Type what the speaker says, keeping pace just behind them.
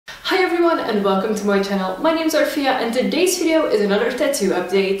everyone and welcome to my channel. My name is Orphea and today's video is another tattoo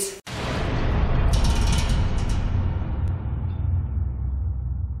update.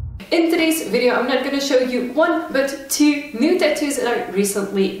 In today's video I'm not going to show you one but two new tattoos that I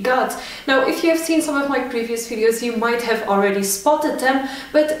recently got. Now if you have seen some of my previous videos you might have already spotted them,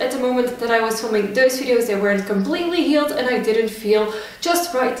 but at the moment that I was filming those videos they weren't completely healed and I didn't feel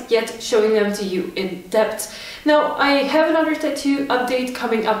just right yet showing them to you in depth. Now I have another tattoo update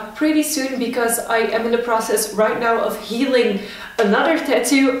coming up pretty soon because I am in the process right now of healing another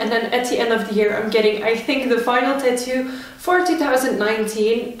tattoo, and then at the end of the year I'm getting, I think, the final tattoo for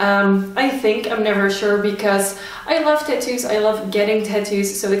 2019. I'm never sure because I love tattoos, I love getting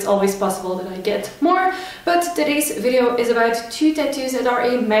tattoos, so it's always possible that I get more. But today's video is about two tattoos that are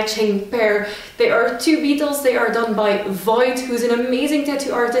a matching pair. They are two beetles. They are done by Void, who's an amazing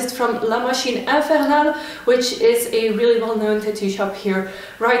tattoo artist from Machine Infernale, which is a really well-known tattoo shop here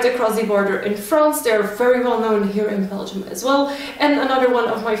right across the border in France. They're very well known here in Belgium as well. And another one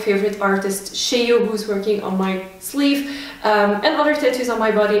of my favorite artists, Sheo, who's working on my sleeve and other tattoos on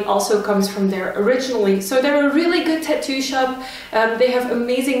my body, also comes from there originally. So they're a really good tattoo shop. They have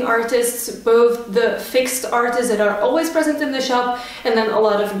amazing artists, both the fixed artists that are always present in the shop and then a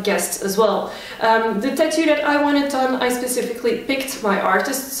lot of guests as well. The tattoo that I wanted done, I specifically picked my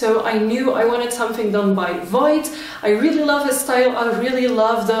artist, so I knew I wanted something done by Void. I really love his style, I really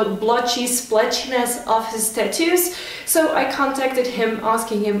love the blotchy splatchiness of his tattoos, so I contacted him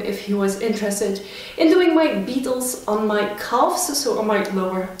asking him if he was interested in doing my beetles on my calves, so on my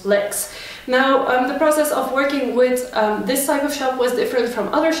lower legs. Now, the process of working with this type of shop was different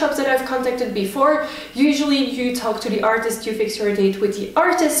from other shops that I've contacted before. Usually you talk to the artist, you fix your date with the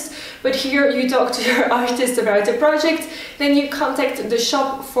artist, but here you talk to your artist about the project, then you contact the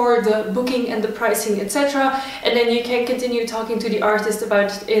shop for the booking and the pricing, etc. And then you can continue talking to the artist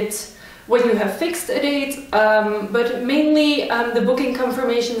about it when you have fixed a date, but mainly the booking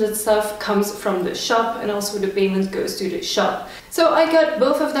confirmations and stuff comes from the shop, and also the payment goes to the shop. So I got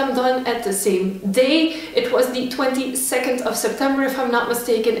both of them done at the same day. It was the 22nd of September, if I'm not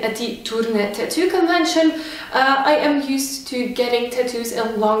mistaken, at the Tournai Tattoo Convention. I am used to getting tattoos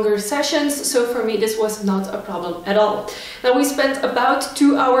in longer sessions, so for me this was not a problem at all. Now we spent about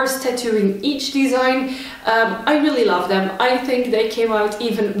 2 hours tattooing each design. I really love them. I think they came out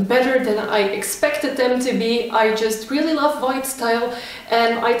even better than I expected them to be. I just really love Void's style,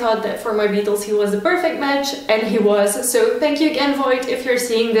 and I thought that for my beetles he was the perfect match, and he was. So thank you again, Void, if you're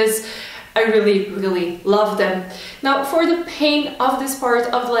seeing this. I really love them. Now for the pain of this part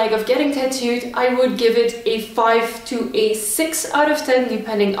of the leg of getting tattooed, I would give it a 5 to a 6 out of 10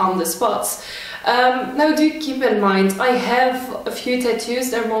 depending on the spots. Now do keep in mind, I have a few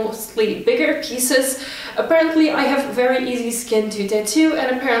tattoos, they're mostly bigger pieces. Apparently I have very easy skin to tattoo,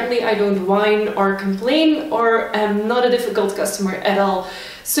 and apparently I don't whine or complain or am not a difficult customer at all.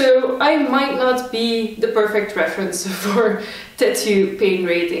 So I might not be the perfect reference for tattoo pain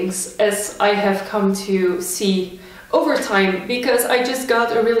ratings, as I have come to see over time, because I just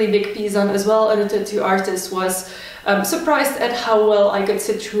got a really big piece on as well, and the tattoo artist was surprised at how well I could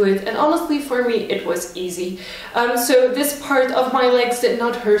sit through it, and honestly for me it was easy. So this part of my legs did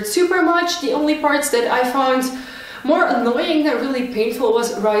not hurt super much. The only parts that I found more annoying than really painful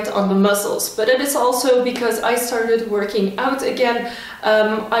was right on the muscles, but it is also because I started working out again.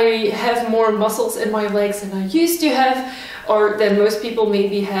 I have more muscles in my legs than I used to have, or than most people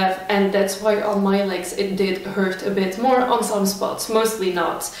maybe have, and that's why on my legs it did hurt a bit more on some spots, mostly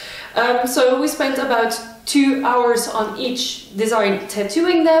not. So we spent about 2 hours on each design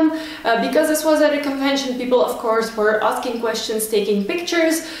tattooing them. Because this was at a convention, people of course were asking questions, taking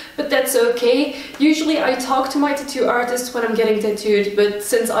pictures, but that's okay. Usually I talk to my tattoo artist when I'm getting tattooed, but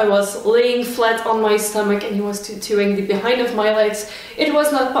since I was laying flat on my stomach and he was tattooing the behind of my legs, it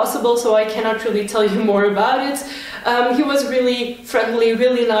was not possible, so I cannot really tell you more about it. He was really friendly,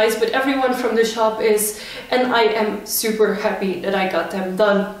 really nice, but everyone from the shop is, and I am super happy that I got them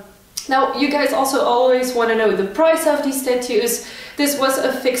done. Now, you guys also always want to know the price of these tattoos. This was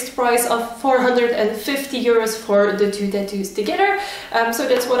a fixed price of 450 euros for the two tattoos together. So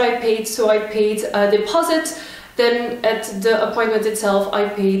that's what I paid. So I paid a deposit, then at the appointment itself I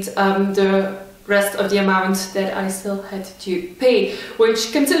paid the rest of the amount that I still had to pay,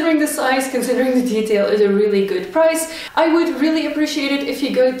 which, considering the size, considering the detail, is a really good price. I would really appreciate it if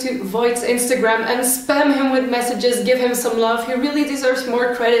you go to Void's Instagram and spam him with messages, give him some love. He really deserves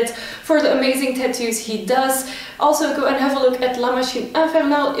more credit for the amazing tattoos he does. Also go and have a look at Machine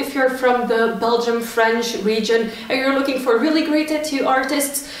Infernale if you're from the Belgium-French region and you're looking for really great tattoo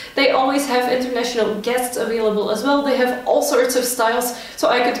artists. They always have international guests available as well. They have all sorts of styles, so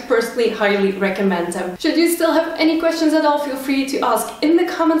I could personally highly recommend them. Should you still have any questions at all, feel free to ask in the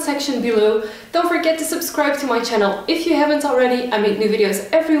comment section below. Don't forget to subscribe to my channel if you haven't already. I make new videos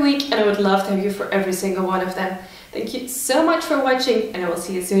every week and I would love to have you for every single one of them. Thank you so much for watching and I will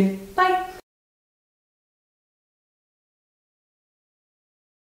see you soon. Bye!